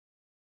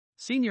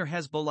Senior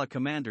Hezbollah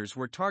commanders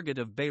were target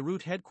of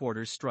Beirut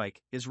headquarters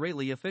strike,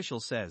 Israeli official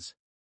says.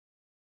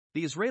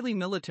 The Israeli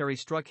military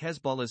struck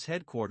Hezbollah's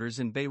headquarters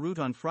in Beirut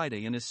on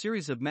Friday in a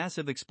series of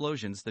massive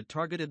explosions that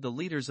targeted the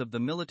leaders of the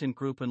militant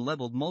group and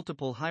leveled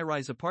multiple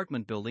high-rise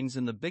apartment buildings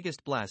in the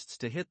biggest blasts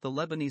to hit the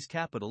Lebanese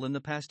capital in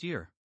the past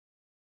year.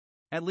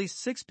 At least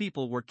 6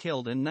 people were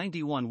killed and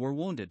 91 were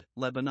wounded,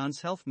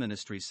 Lebanon's health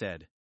ministry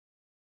said.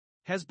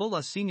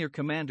 Hezbollah senior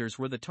commanders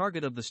were the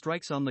target of the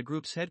strikes on the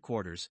group's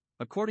headquarters,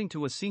 according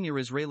to a senior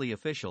Israeli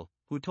official,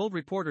 who told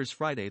reporters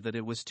Friday that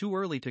it was too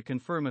early to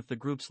confirm if the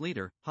group's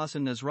leader,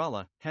 Hassan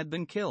Nasrallah, had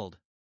been killed.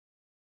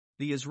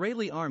 The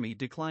Israeli army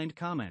declined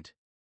comment.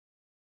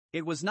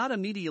 It was not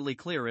immediately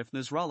clear if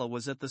Nasrallah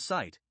was at the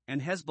site,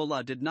 and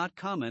Hezbollah did not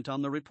comment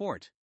on the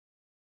report.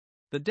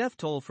 The death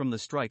toll from the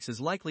strikes is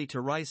likely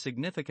to rise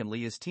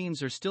significantly as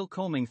teams are still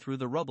combing through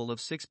the rubble of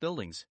 6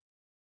 buildings.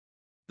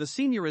 The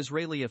senior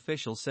Israeli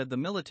official said the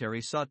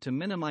military sought to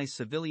minimize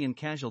civilian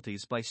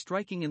casualties by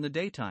striking in the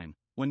daytime,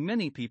 when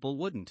many people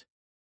wouldn't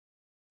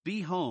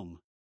be home.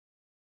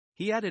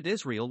 He added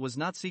Israel was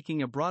not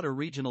seeking a broader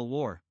regional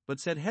war, but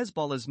said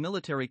Hezbollah's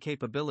military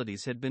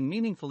capabilities had been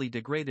meaningfully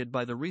degraded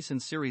by the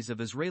recent series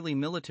of Israeli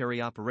military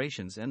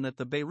operations and that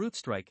the Beirut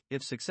strike,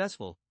 if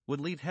successful,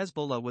 would leave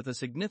Hezbollah with a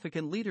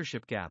significant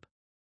leadership gap.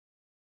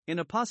 In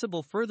a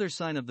possible further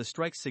sign of the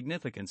strike's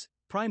significance,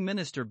 Prime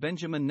Minister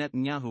Benjamin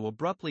Netanyahu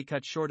abruptly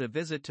cut short a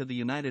visit to the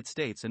United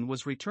States and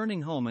was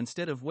returning home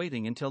instead of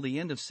waiting until the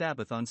end of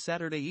Sabbath on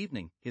Saturday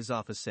evening, his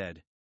office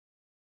said.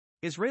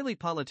 Israeli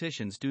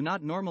politicians do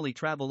not normally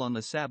travel on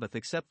the Sabbath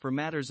except for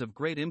matters of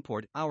great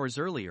import. Hours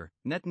earlier,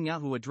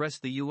 Netanyahu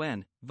addressed the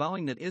UN,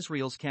 vowing that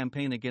Israel's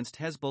campaign against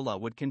Hezbollah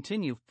would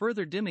continue,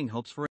 further dimming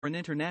hopes for an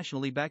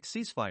internationally backed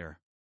ceasefire.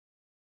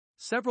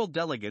 Several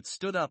delegates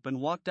stood up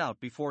and walked out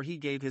before he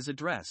gave his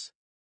address.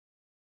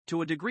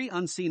 To a degree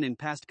unseen in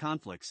past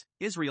conflicts,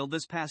 Israel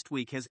this past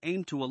week has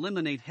aimed to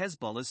eliminate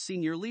Hezbollah's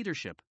senior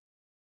leadership.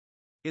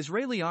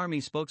 Israeli army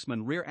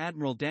spokesman Rear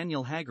Admiral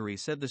Daniel Hagari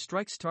said the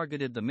strikes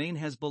targeted the main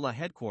Hezbollah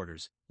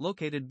headquarters,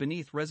 located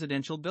beneath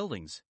residential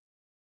buildings.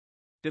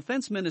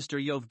 Defense Minister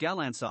Yoav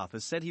Gallant's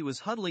office said he was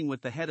huddling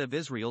with the head of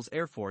Israel's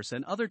Air Force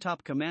and other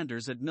top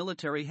commanders at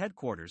military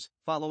headquarters,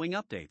 following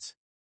updates.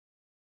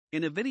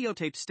 In a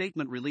videotaped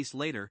statement released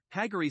later,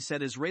 Hagari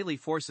said Israeli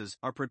forces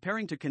are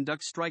preparing to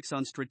conduct strikes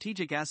on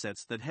strategic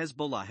assets that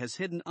Hezbollah has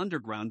hidden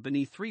underground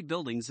beneath 3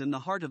 buildings in the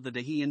heart of the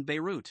Dahi in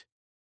Beirut.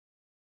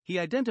 He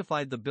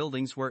identified the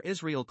buildings where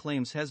Israel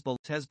claims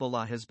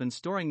Hezbollah has been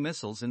storing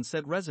missiles and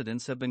said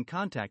residents have been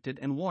contacted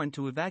and warned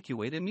to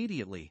evacuate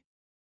immediately.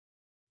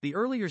 The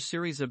earlier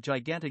series of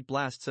gigantic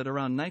blasts at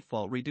around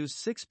nightfall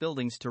reduced 6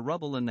 buildings to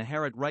rubble in the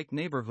Harat Reich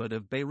neighborhood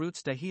of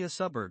Beirut's Dahia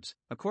suburbs,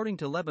 according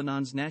to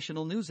Lebanon's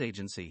national news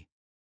agency.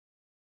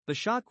 The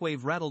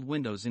shockwave rattled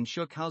windows and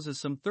shook houses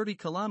some 30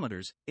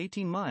 kilometers,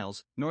 18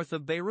 miles, north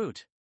of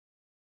Beirut.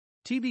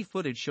 TV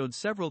footage showed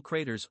several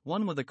craters,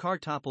 one with a car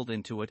toppled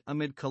into it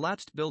amid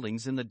collapsed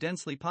buildings in the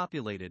densely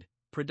populated,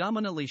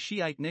 predominantly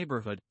Shiite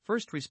neighborhood.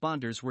 First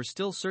responders were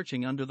still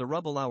searching under the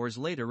rubble hours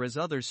later as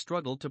others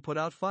struggled to put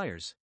out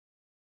fires.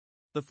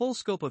 The full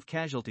scope of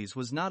casualties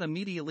was not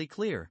immediately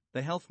clear,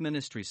 the health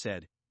ministry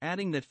said,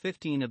 adding that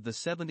 15 of the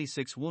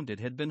 76 wounded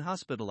had been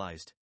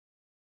hospitalized.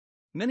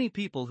 Many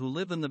people who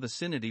live in the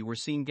vicinity were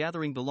seen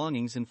gathering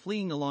belongings and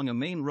fleeing along a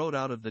main road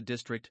out of the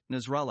district.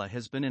 Nasrallah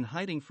has been in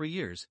hiding for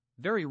years,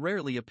 very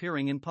rarely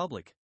appearing in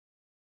public.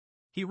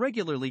 He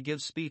regularly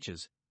gives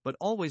speeches, but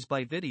always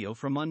by video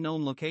from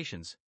unknown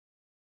locations.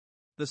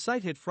 The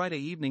site hit Friday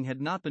evening had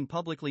not been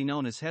publicly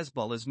known as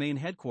Hezbollah's main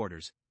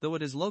headquarters, though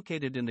it is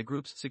located in the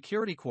group's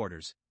security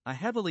quarters, a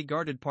heavily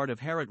guarded part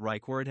of Harat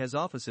Reich where it has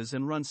offices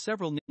and runs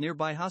several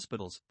nearby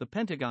hospitals. The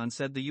Pentagon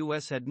said the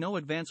U.S. had no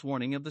advance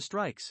warning of the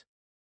strikes.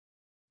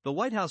 The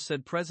White House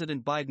said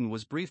President Biden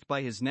was briefed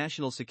by his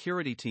national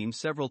security team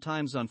several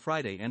times on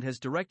Friday and has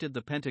directed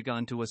the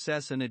Pentagon to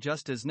assess and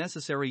adjust as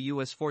necessary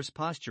U.S. force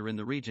posture in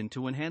the region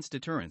to enhance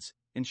deterrence,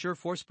 ensure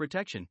force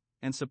protection,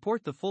 and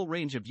support the full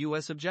range of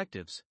U.S.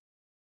 objectives.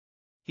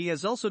 He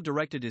has also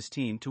directed his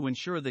team to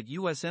ensure that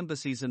U.S.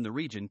 embassies in the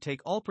region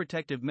take all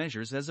protective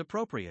measures as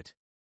appropriate.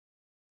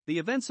 The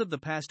events of the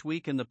past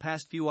week and the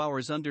past few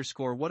hours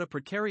underscore what a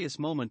precarious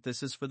moment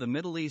this is for the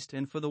Middle East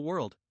and for the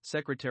world,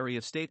 Secretary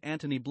of State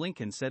Antony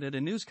Blinken said at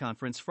a news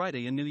conference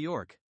Friday in New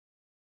York.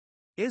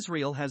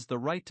 Israel has the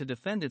right to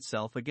defend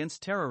itself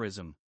against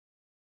terrorism.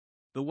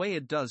 The way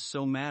it does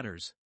so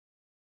matters.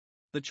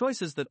 The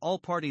choices that all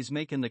parties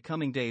make in the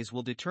coming days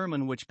will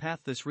determine which path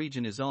this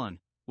region is on,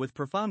 with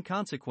profound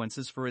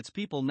consequences for its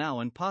people now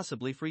and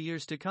possibly for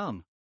years to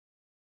come.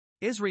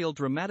 Israel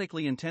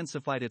dramatically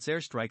intensified its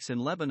airstrikes in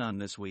Lebanon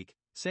this week,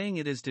 saying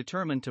it is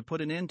determined to put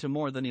an end to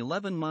more than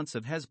 11 months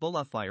of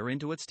Hezbollah fire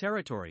into its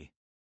territory.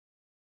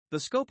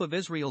 The scope of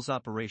Israel's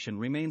operation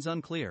remains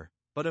unclear,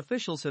 but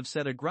officials have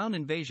said a ground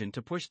invasion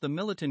to push the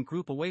militant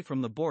group away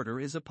from the border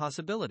is a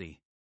possibility.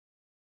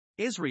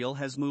 Israel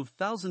has moved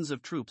thousands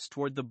of troops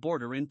toward the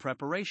border in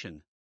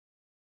preparation.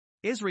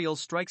 Israel's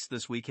strikes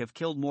this week have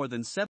killed more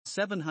than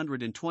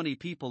 720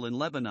 people in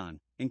Lebanon,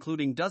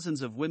 including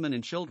dozens of women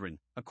and children,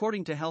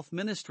 according to health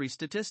ministry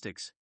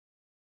statistics.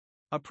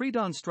 A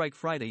pre-dawn strike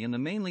Friday in the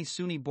mainly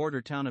Sunni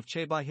border town of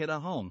Cheba hit a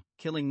home,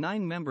 killing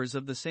 9 members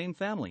of the same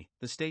family,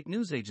 the state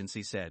news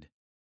agency said.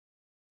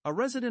 A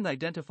resident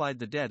identified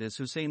the dead as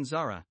Hussein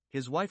Zara,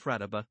 his wife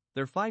Rataba,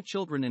 their 5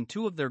 children and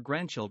 2 of their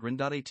grandchildren.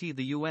 At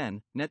the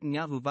UN,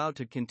 Netanyahu vowed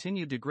to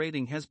continue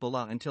degrading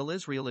Hezbollah until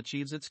Israel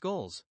achieves its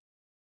goals.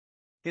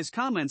 His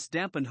comments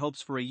dampened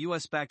hopes for a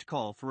US-backed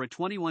call for a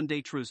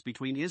 21-day truce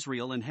between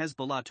Israel and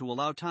Hezbollah to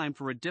allow time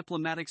for a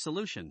diplomatic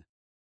solution.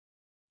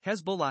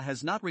 Hezbollah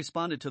has not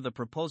responded to the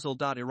proposal.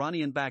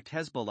 Iranian-backed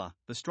Hezbollah,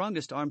 the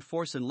strongest armed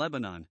force in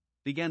Lebanon,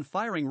 began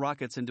firing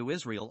rockets into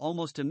Israel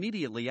almost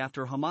immediately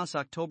after Hamas'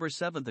 October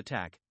 7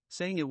 attack,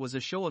 saying it was a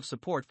show of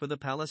support for the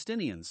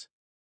Palestinians.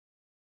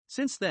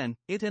 Since then,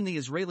 it and the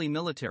Israeli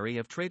military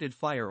have traded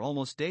fire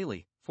almost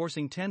daily,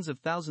 forcing tens of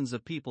thousands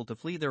of people to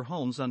flee their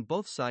homes on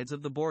both sides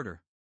of the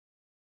border.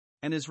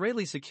 An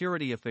Israeli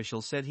security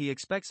official said he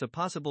expects a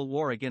possible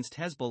war against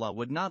Hezbollah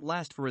would not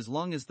last for as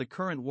long as the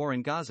current war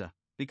in Gaza,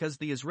 because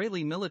the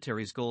Israeli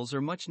military's goals are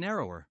much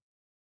narrower.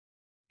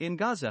 In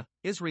Gaza,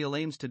 Israel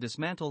aims to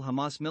dismantle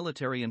Hamas'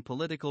 military and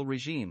political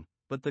regime,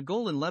 but the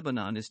goal in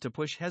Lebanon is to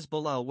push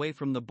Hezbollah away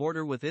from the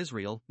border with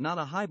Israel, not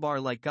a high bar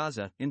like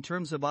Gaza in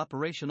terms of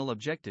operational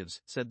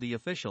objectives, said the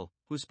official,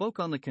 who spoke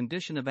on the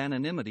condition of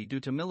anonymity due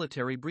to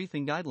military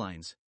briefing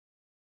guidelines.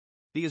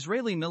 The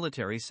Israeli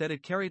military said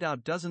it carried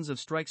out dozens of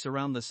strikes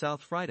around the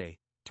south Friday,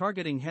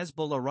 targeting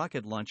Hezbollah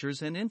rocket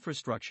launchers and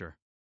infrastructure.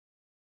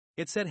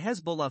 It said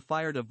Hezbollah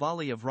fired a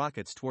volley of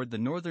rockets toward the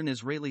northern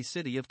Israeli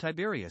city of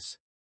Tiberias.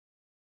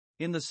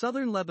 In the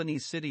southern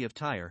Lebanese city of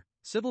Tyre,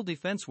 civil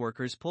defense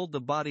workers pulled the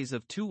bodies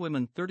of 2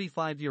 women,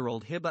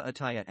 35-year-old Hiba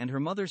Ataya and her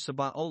mother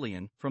Sabah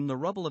Olian, from the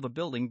rubble of a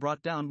building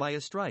brought down by a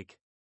strike.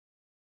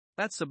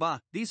 "That's Sabah,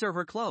 these are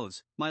her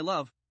clothes, my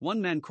love,"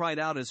 one man cried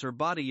out as her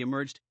body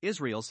emerged.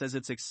 Israel says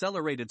its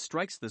accelerated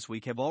strikes this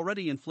week have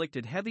already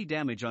inflicted heavy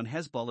damage on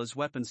Hezbollah's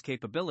weapons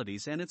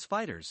capabilities and its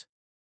fighters.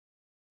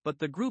 But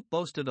the group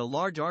boasted a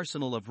large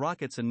arsenal of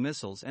rockets and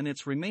missiles, and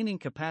its remaining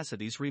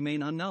capacities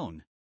remain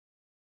unknown.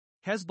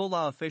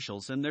 Hezbollah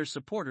officials and their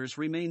supporters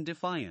remain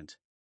defiant.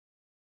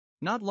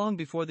 Not long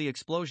before the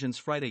explosions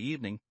Friday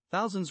evening,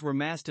 thousands were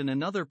massed in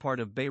another part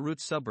of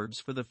Beirut's suburbs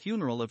for the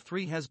funeral of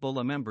 3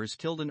 Hezbollah members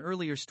killed in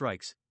earlier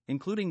strikes,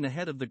 including the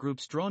head of the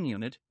group's drone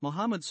unit,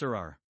 Mohammed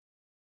Sarar.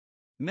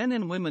 Men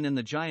and women in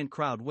the giant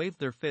crowd waved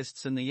their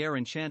fists in the air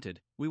and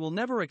chanted, "We will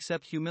never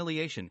accept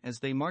humiliation," as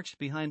they marched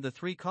behind the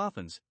 3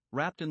 coffins,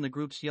 wrapped in the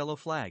group's yellow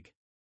flag.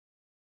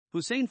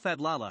 Hussein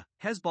Fadlallah,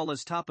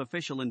 Hezbollah's top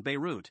official in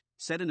Beirut,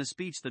 said in a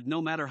speech that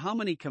no matter how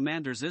many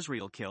commanders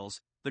Israel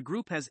kills, the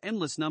group has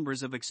endless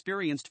numbers of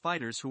experienced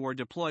fighters who are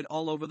deployed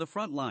all over the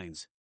front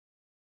lines.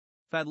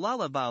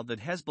 Fadlallah vowed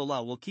that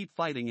Hezbollah will keep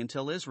fighting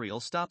until Israel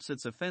stops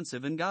its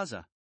offensive in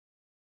Gaza.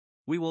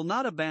 "We will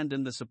not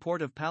abandon the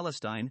support of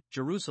Palestine,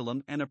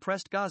 Jerusalem and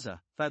oppressed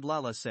Gaza,"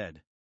 Fadlallah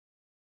said.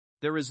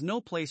 "There is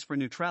no place for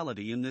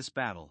neutrality in this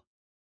battle."